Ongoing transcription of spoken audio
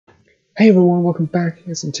Hey everyone, welcome back.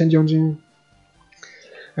 It's Intention,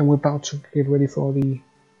 and we're about to get ready for the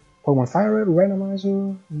Pokemon FireRed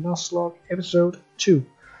Randomized Nuzlocke episode 2.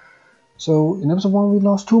 So in episode 1 we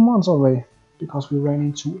lost 2 months already because we ran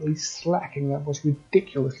into a slacking that was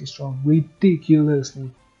ridiculously strong,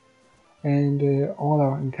 and all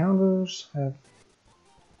our encounters have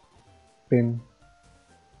been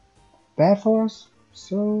bad for us.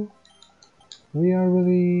 So we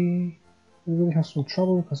really have some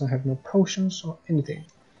trouble because I have no potions or anything.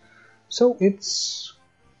 So it's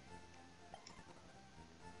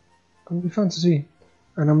gonna be fun to see.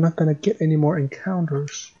 And I'm not gonna get any more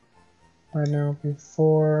encounters right now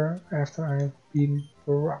after I've beaten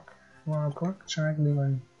the rock.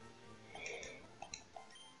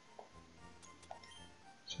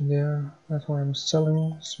 So yeah, that's why I'm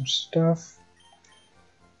selling some stuff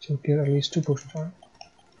to get at least 2 potions for it.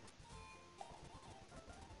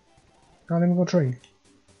 Now let me go trade.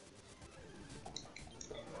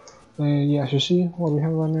 Yeah, as you see, what we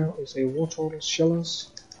have right now is a Wartortle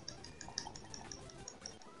Shellos.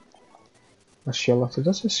 Not Shellos, it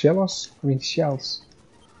does say Shellos? I mean Shells.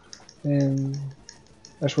 And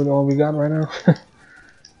that's really all we got right now.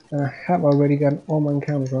 And I have already gotten all my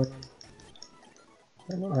encounters right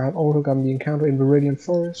now. I have also gotten the encounter in Viridian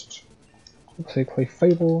Forest. Let's say Clay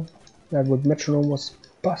Fable. That with Metronome was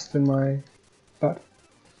busting my butt.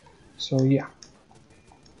 So yeah.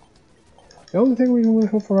 The only thing we can really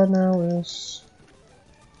hope for right now is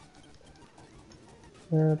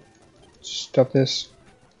stop this.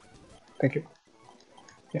 Thank you.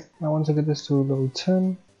 Yeah, I want to get this to level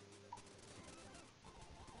 10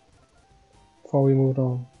 before we move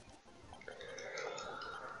on.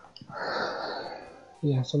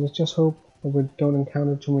 Yeah, so let's just hope that we don't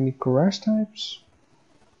encounter too many grass types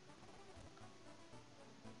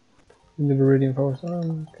in the Viridian Forest. Oh,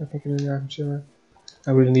 I can't get any items here.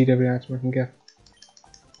 I really need every item I can get.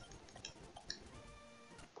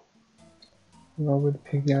 I'm already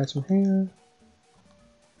pick the item here.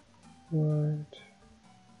 Right.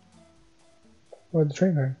 Where's the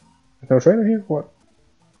trainer? Is there a trainer here? What?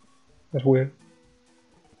 That's weird.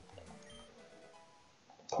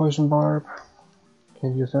 Poison Barb.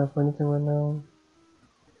 Can't use that for anything right now.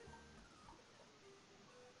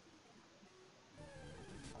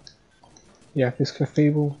 Yeah, this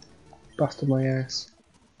Clefable busted my ass.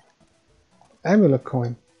 Amulet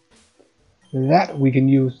coin. That we can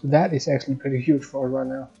use. That is actually pretty huge for us right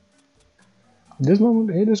now. At this moment,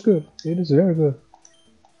 it is good. It is very good.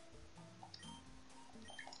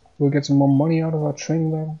 We'll get some more money out of our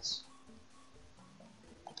training levels.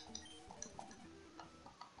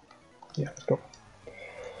 Yeah, let's go.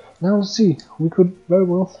 Now let's see. We could very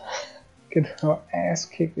well get our ass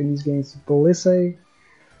kicked in these games. Blissey.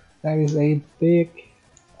 That is a thick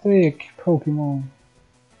Pokemon.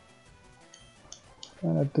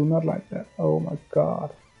 And I do not like that. Oh my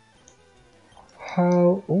god.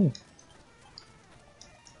 How? Oh.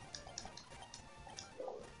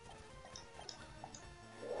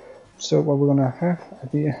 So what we're gonna have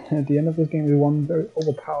at the end of this game is one very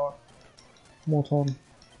overpowered Wartortle.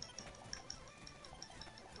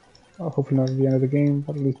 Hopefully not at the end of the game,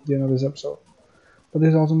 but at least at the end of this episode. But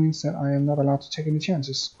this also means that I am not allowed to take any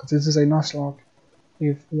chances, because this is a Nuzlocke.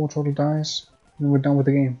 If Wartortle dies, then we're done with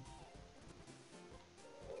the game.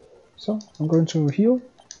 So I'm going to heal.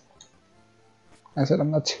 I said I'm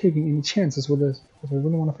not taking any chances with this, because I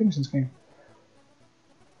really want to finish this game.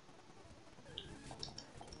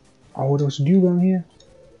 Oh, there was a dew down here.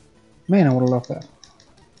 Man, I would have loved that.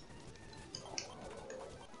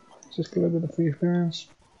 Just get a little bit of free experience.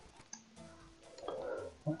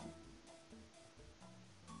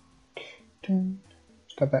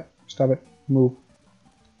 Stop that. Stop it. Move.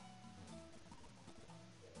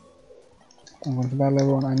 I'm going to battle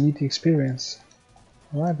everyone. I need the experience.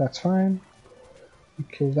 Alright, that's fine. We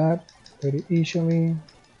kill that pretty easily.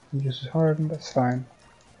 He uses Harden, that's fine.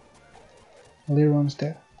 Leron's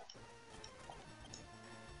dead.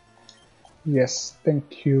 Yes,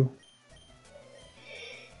 thank you.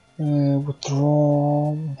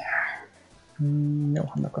 Withdraw.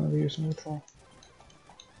 No, I'm not gonna be using withdraw.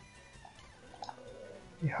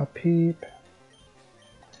 Yeah, peep.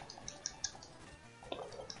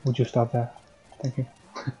 Would you stop that? Thank you.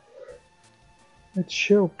 It's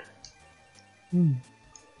choke.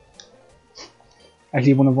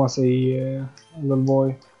 Actually, when I was a little boy,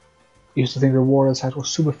 I used to think the water attack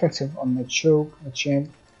was super effective on the choke, the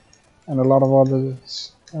champ, and a lot of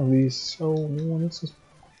others of these. So, this is,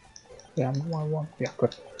 yeah, 1-1. Yeah,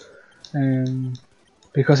 good.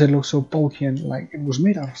 Because it looked so bulky and like it was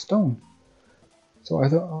made out of stone. So I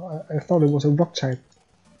thought it was a rock type.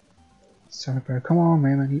 Celebrate. Come on,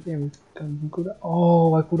 man. I need every good.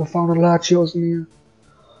 Oh, I could have found a Latios in here.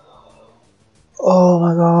 Oh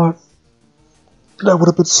my god. That would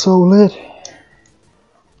have been so lit.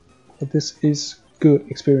 But this is good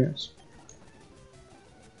experience.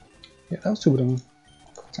 Yeah, that was too good.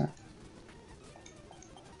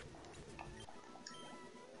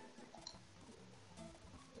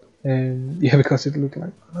 And yeah, because it looked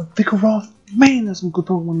like Vigoroth. Man, there's some good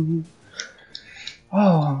Pokemon in here.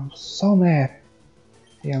 Oh, I'm so mad.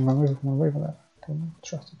 Yeah, I'm gonna wait for that. Don't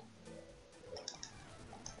trust it.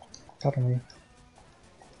 Suddenly,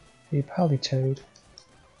 a Palitoad.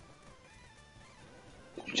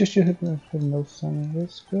 Did you just hit those on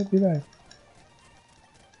this? Could be that.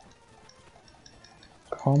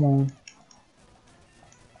 Come on.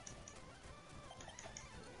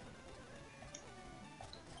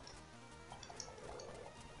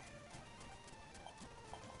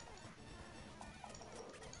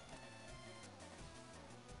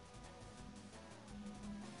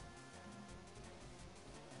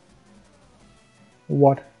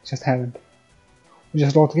 What just happened? We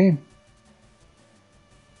just lost the game.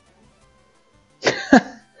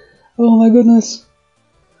 Oh my goodness.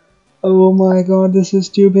 Oh my god, this is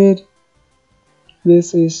stupid.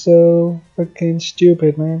 This is so freaking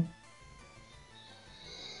stupid, man.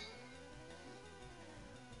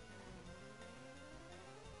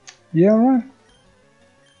 Yeah, right.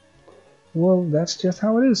 Well, that's just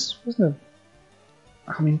how it is, isn't it?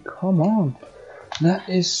 I mean, come on. That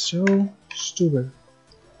is so stupid.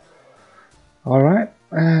 Alright.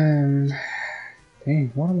 Dang,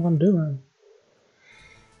 what am I gonna do, man?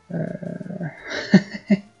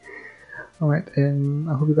 Alright, I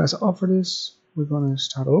hope you guys are up for this. We're gonna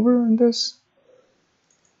start over in this.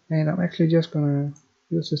 And I'm actually just gonna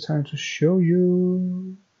use this time to show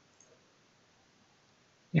you...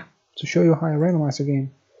 Yeah, to show you how I randomize the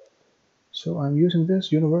game. So I'm using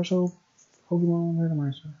this universal Pokemon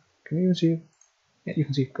randomizer. Can you even see it? Yeah, you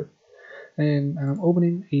can see it, good. And I'm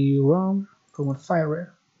opening a ROM from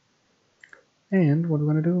FireRed. And what we're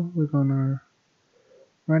gonna do, we're gonna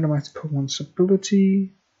randomize the Pokemon's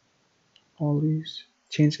ability. All these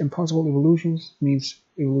change impossible evolutions means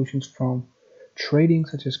evolutions from trading,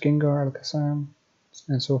 such as Gengar, Alakazam,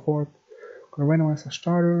 and so forth. We're gonna randomize the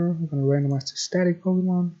starter. We're gonna randomize the static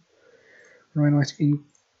Pokemon. We're gonna randomize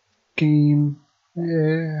in-game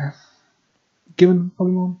given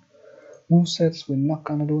Pokemon. Movesets we're not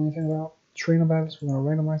gonna do anything about. Trainer battles, we're gonna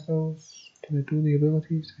randomize those. Did I do the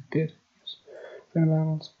abilities? I did. Yes. Trainer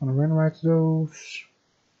battles, I'm gonna randomize those.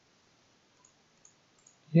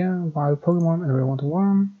 Yeah, wild Pokemon, every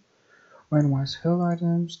 1-to-1. Randomize held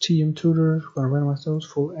items, TM tutors, we're gonna randomize those,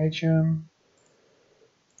 full HM.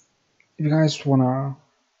 If you guys want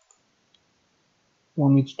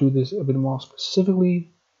me to do this a bit more specifically,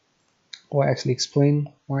 or actually explain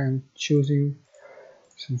why I'm choosing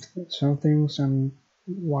some things and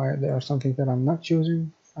why there are some things that I'm not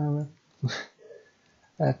choosing,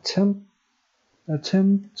 attempt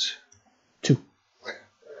to.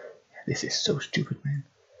 This is so stupid, man.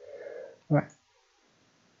 Right.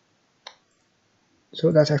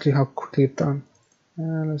 So that's actually how quickly it's done.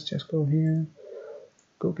 Let's just go here.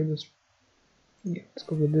 Go get this. Yeah, let's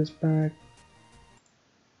go get this back.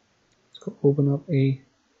 Let's go open up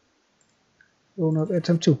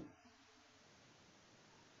attempt 2.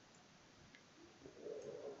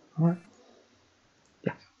 Alright.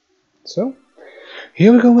 Yeah. So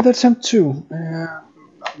here we go with attempt 2.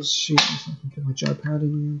 Let's see if I can get my joypad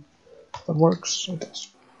in. That works. It does.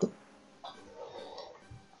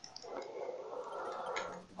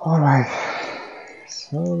 Alright.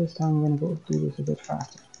 So this time I'm gonna go do this a bit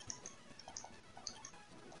faster.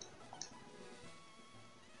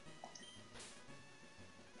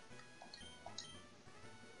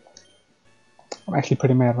 I'm actually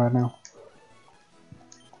pretty mad right now.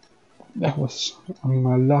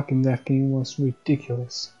 My luck in that game was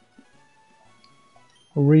ridiculous.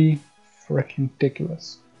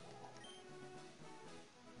 Ridiculous.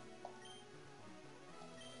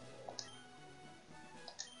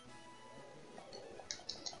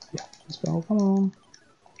 Yeah, let's go, come on.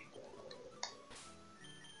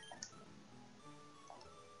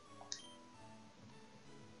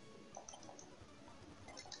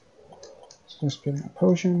 Just getting a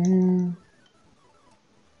potion here.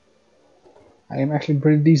 I am actually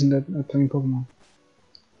pretty decent at playing Pokemon.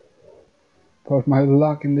 But my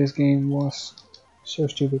luck in this game was so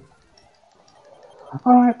stupid.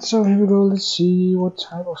 Alright, so here we go. Let's see what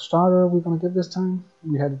type of starter we're gonna get this time.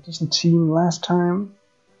 We had a decent team last time,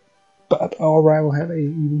 but our rival had a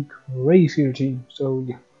even crazier team. So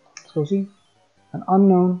yeah, let's go see. An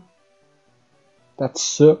unknown. That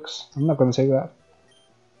sucks. I'm not gonna take that.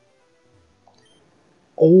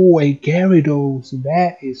 Oh, a Gyarados.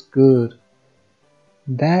 That is good.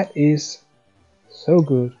 That is so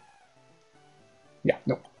good. Yeah,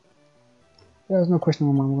 no. There's no question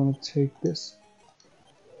in my mind. I'm gonna take this.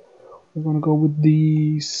 We're gonna go with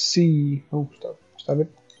the C. Oh, stop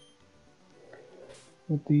it.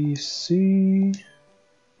 With the C.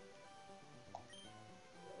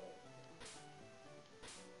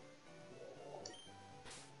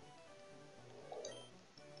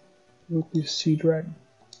 With the Sea Dragon.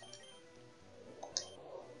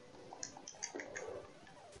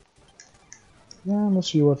 Yeah,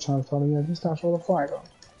 let's see what time it's yeah, this starts with a fire.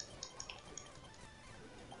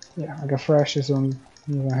 Yeah, I got flashes on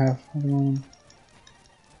what I have at the moment.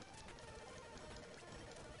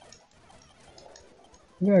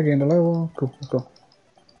 Yeah, again the level. Cool, let's go.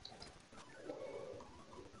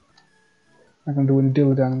 I'm gonna do any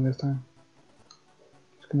dilly down this time.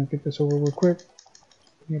 Just gonna get this over real quick.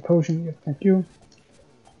 Give me a potion, yes, thank you.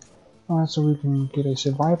 Alright, so we can get a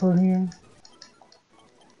survivor here.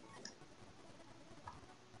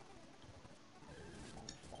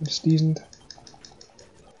 It's decent.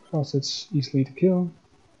 Plus it's easily to kill.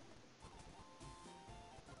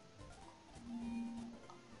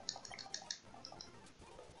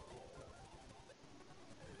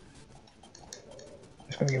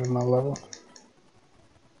 Just gonna give it another level.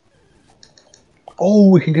 Oh,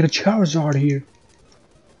 we can get a Charizard here.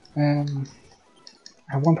 I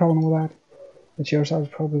have one problem with that. The Charizard is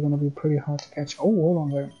probably going to be pretty hard to catch. Oh, hold on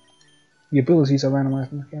there. The abilities are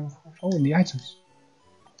randomized in the game. Oh, and the items.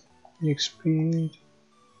 The speed.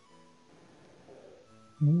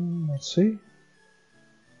 Let's see.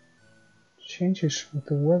 Changes with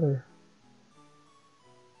the weather.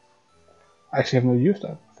 I actually have never used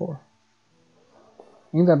that before.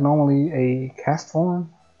 Isn't that normally a cast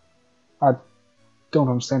form? I don't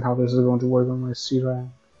understand how this is going to work on my C rank.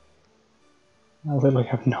 I literally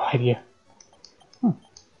have no idea.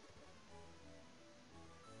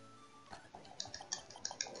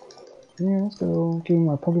 Yeah, let's go. Give me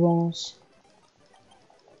my Pokeballs.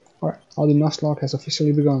 Alright, the Nuzlocke has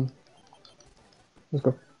officially begun. Let's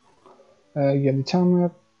go. Get the town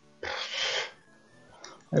map.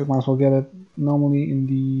 I might as well get it. Normally in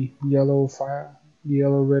the yellow,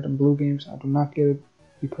 red, and blue games, I do not get it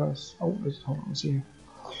because hold on, let's see here.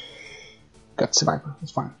 Got Survivor,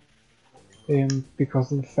 it's fine.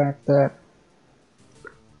 Because of the fact that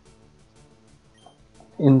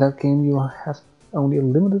in that game you have only a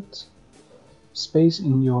limited space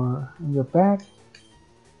in your bag,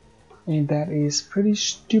 and that is pretty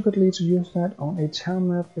stupidly to use that on a town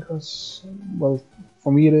map because, well,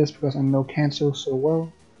 for me it is because I know Kanto so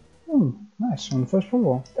well. Nice, on the first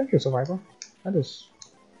Pokeball. Thank you, Survivor. That is...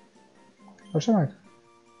 That's alright.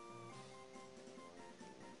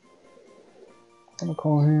 I'm gonna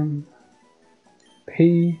call him...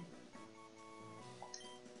 P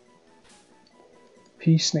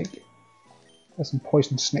Snake. That's a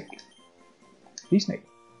poison snake. P Snake.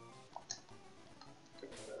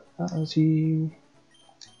 Let's see.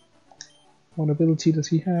 What ability does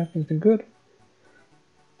he have? Anything good?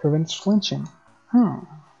 Prevents flinching.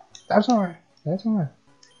 That's alright. That's alright.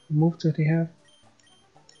 What move did he have?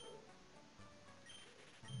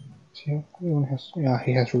 See, he only has. Yeah,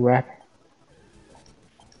 he has Wrap.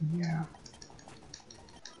 Yeah.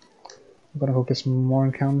 I'm gonna go get some more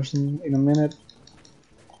encounters in a minute.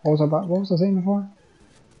 What was I saying before?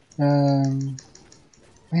 Man,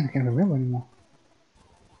 I can't remember anymore.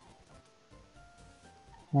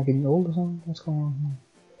 Am I getting old or something? What's going on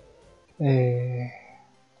here?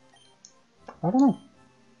 I don't know.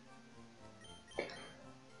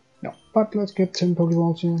 No, but let's get 10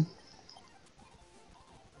 Pokeballs here.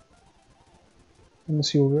 Let me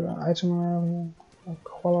see what item are here. A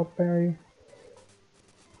Koala Berry.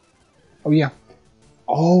 Oh yeah.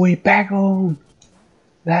 Oh, a Bagon!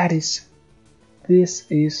 This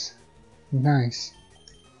is nice.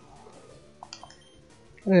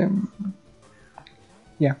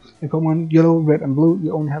 Yeah, in Pokemon Yellow, Red, and Blue,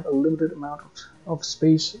 you only have a limited amount of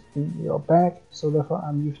space in your bag, so therefore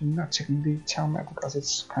I'm usually not checking the town map because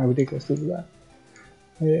it's kind of ridiculous to do that.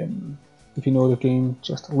 If you know the game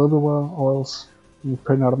just a little bit well, or else you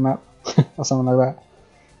print out a map or something like that.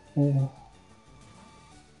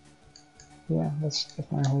 Yeah, that's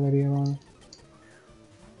my whole idea around it.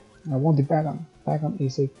 I want the Bagon. Bagon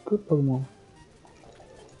is a good Pokemon.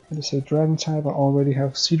 It is a Dragon type. I already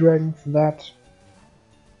have Sea Dragon for that.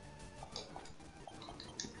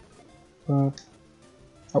 But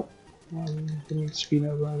didn't speed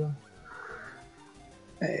up rather.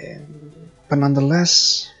 But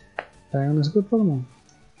nonetheless, Bagon is a good Pokemon.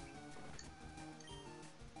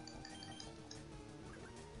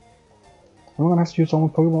 I'm gonna have to use all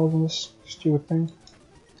my Pokeballs on this stupid thing.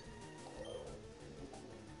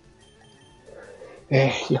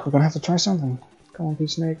 Yeah, we're gonna have to try something. Come on,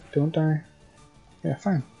 Pete Snake, don't die. Yeah,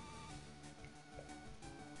 fine.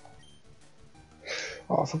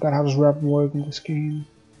 Oh, I forgot how this rapid work in this game.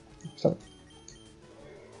 Stop.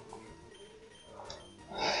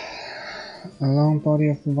 A long body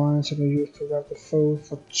of vines that are used to wrap the foe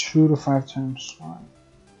for 2 to 5 turns. Right.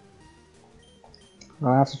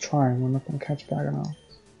 I'll have to try. We're not gonna catch back now.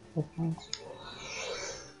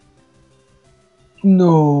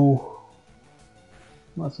 No.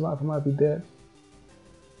 That's life. I might be dead.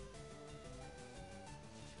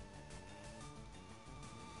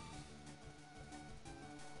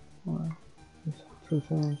 Alright. 2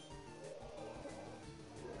 turns.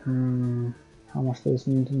 How much does this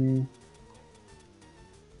mean to me?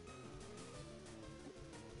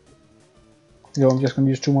 Yo, I'm just gonna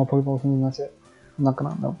use 2 more Pokeballs and then that's it. I'm not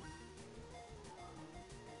gonna, no.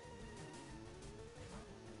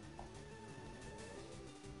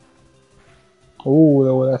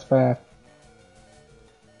 Oh, that's bad.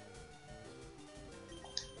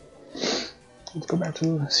 Let's go back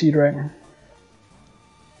to Sea Dragon.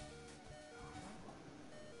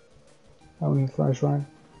 I only have fresh, right?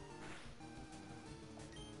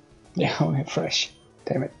 Yeah, I only have fresh.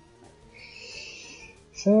 Damn it.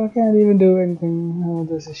 So I can't even do anything. Oh,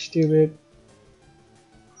 this is stupid.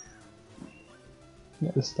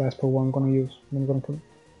 Yeah, this is the last Pokemon I'm gonna use. I'm gonna put.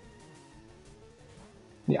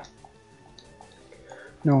 Yeah.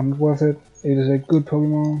 No, not worth it. It is a good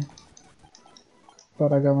Pokemon.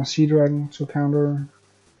 But I got my Sea Dragon to counter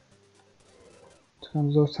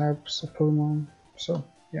those types of Pokemon. So,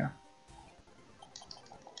 yeah.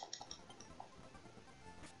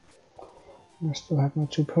 I still have my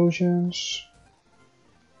 2 potions.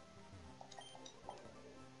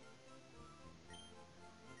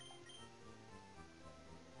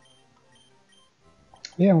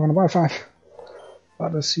 Yeah, I'm gonna buy 5.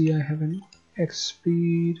 But let's see, I have an X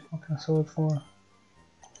speed. What can I sell it for?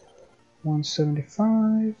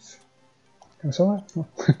 175. Can I sell that? No.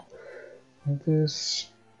 Like this.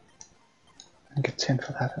 I get 10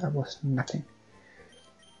 for that. That was nothing.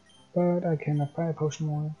 But I cannot buy a potion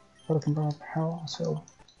more. But I can buy a power cell,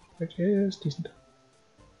 which is decent.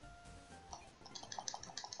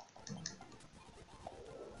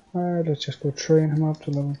 Alright, let's just go train him up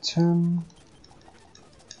to level 10.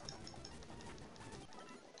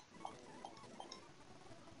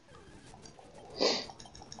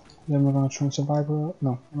 Then we're gonna train Survivor.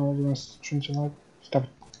 No, we're gonna train Survivor. Stop it.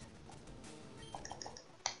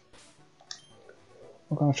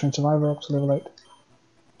 We're gonna train Survivor up to level 8.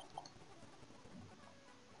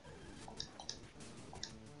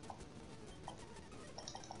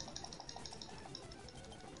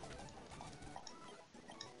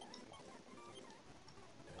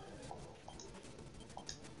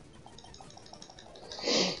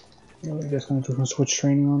 We're just gonna do some switch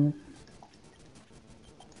training on it.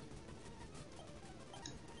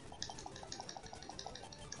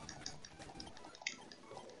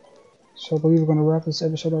 So I believe we're gonna wrap this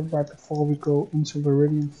episode up right before we go into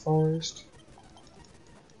Viridian Forest.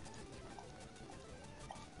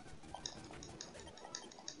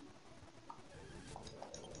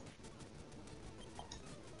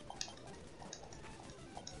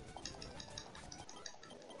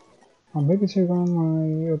 I'll maybe take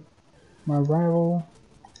on my rival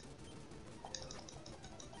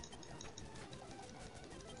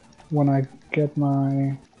when I get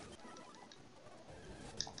my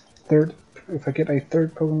third. If I get a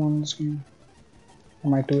 3rd Pokemon in this game, I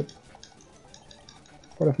might do it.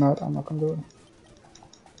 But if not, I'm not gonna do it.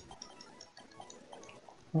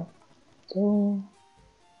 Oh, so.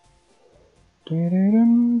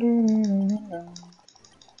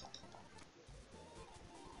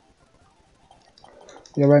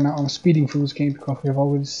 Yeah, right now I'm speeding through this game because we have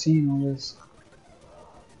already seen all this.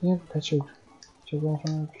 Yeah, that's your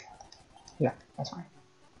girlfriend. Yeah, that's fine.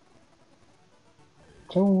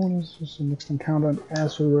 So this is the next encounter, an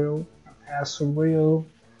Azurill.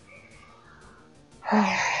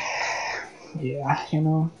 Yeah, you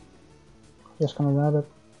know, just gonna wrap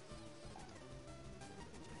it.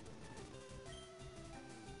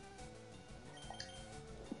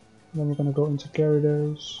 Then we're gonna go into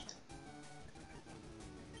Gyarados.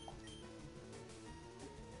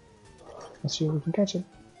 Let's see if we can catch it.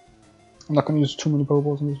 I'm not gonna use too many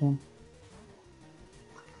Pokeballs in this one.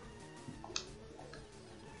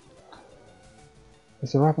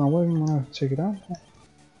 Is the wrap not working? I'm gonna check it out.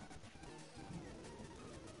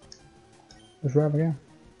 Let's wrap again.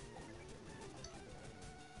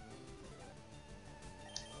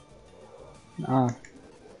 Nah.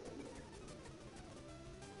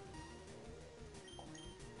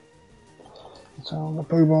 So the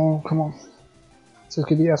Pokeball, come on. Let's just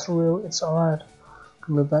get the Astral Wheel, it's alright.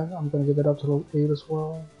 I'm gonna get that up to level 8 as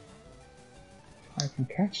well. I can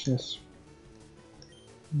catch this.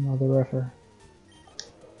 Another effort.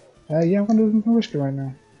 Yeah, I'm gonna do something risky right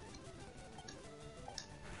now.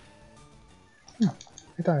 Oh,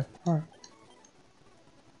 he died. Alright.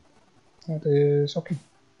 That is okay.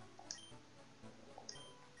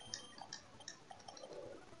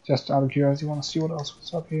 Just out of curiosity, want to see what else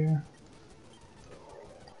was up here.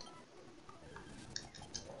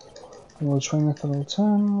 We'll train it for level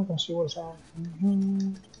 10. We'll see what's out.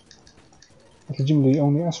 That's legitimately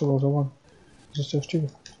only Astral Rolls I want. This is so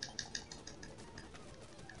stupid.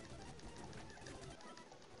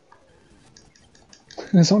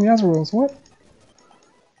 There's only Astral Rolls, what?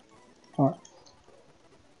 Alright.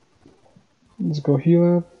 Let's go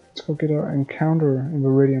heal up. Let's go get our encounter in the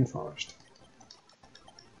Radiant Forest.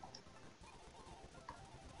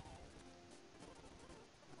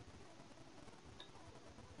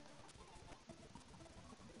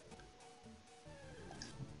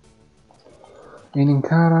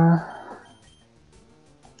 Ininkara.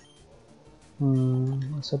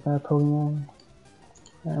 That's a bad Pokemon.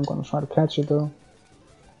 Yeah, I'm gonna try to catch it though.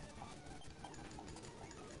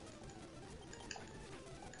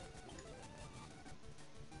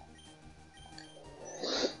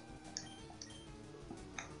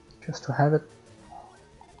 Just to have it.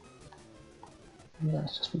 Yeah,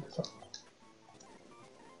 let's just beat this up.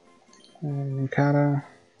 And Ininkara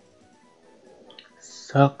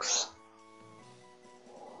sucks.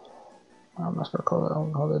 I'm not gonna call it. I'll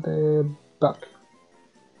call it a bug.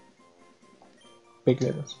 Big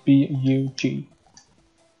letters. B-U-G.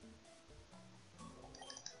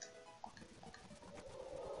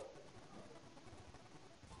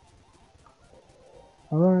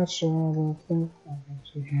 Alright, so I think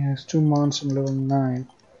so he has 2 months and level 9.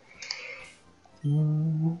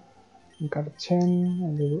 We got a 10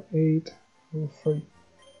 and level 8, level 3.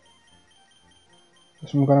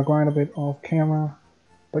 So I'm gonna grind a bit off camera.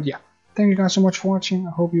 But yeah, thank you guys so much for watching.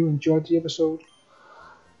 I hope you enjoyed the episode.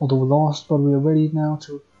 Although we lost, but we are ready now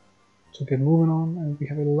to get moving on, and we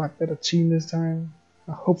have a lot better team this time.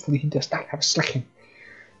 Hopefully he does not have a slacking.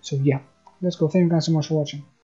 So yeah, let's go. Thank you guys so much for watching.